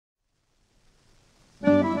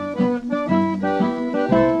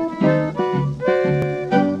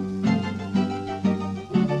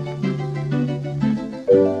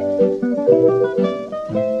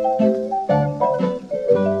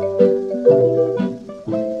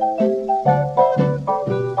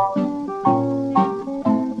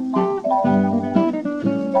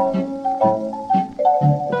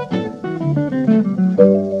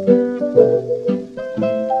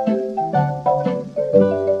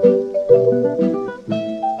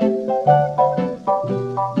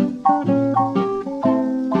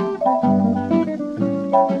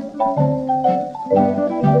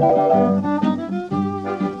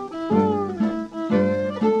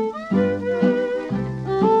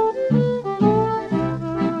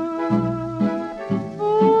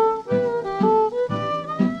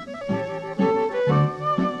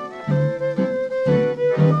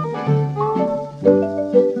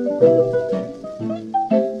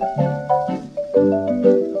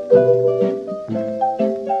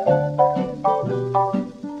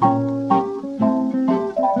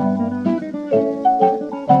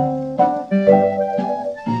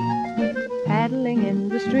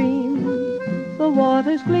The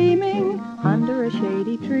water's gleaming under a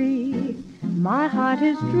shady tree. My heart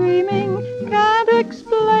is dreaming, can't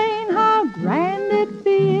explain how grand it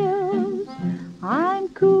feels. I'm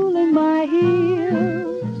cooling my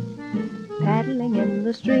heels, paddling in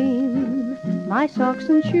the stream. My socks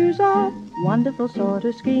and shoes off, wonderful sort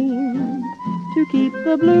of scheme to keep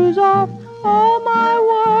the blues off. Oh, my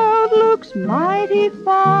world looks mighty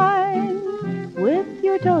fine with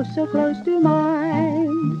your toes so close to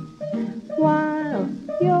mine. While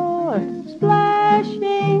you're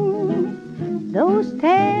splashing those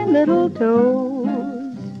tan little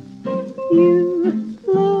toes, you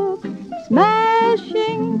look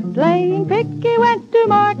smashing. Playing picky, went to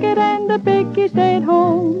market and the piggy stayed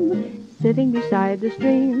home. Sitting beside the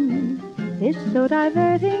stream is so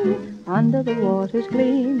diverting. Under the water's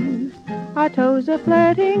gleam, our toes are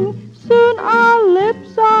flirting. Soon our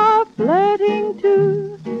lips are flirting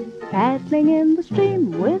too. Paddling in the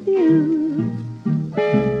stream with you.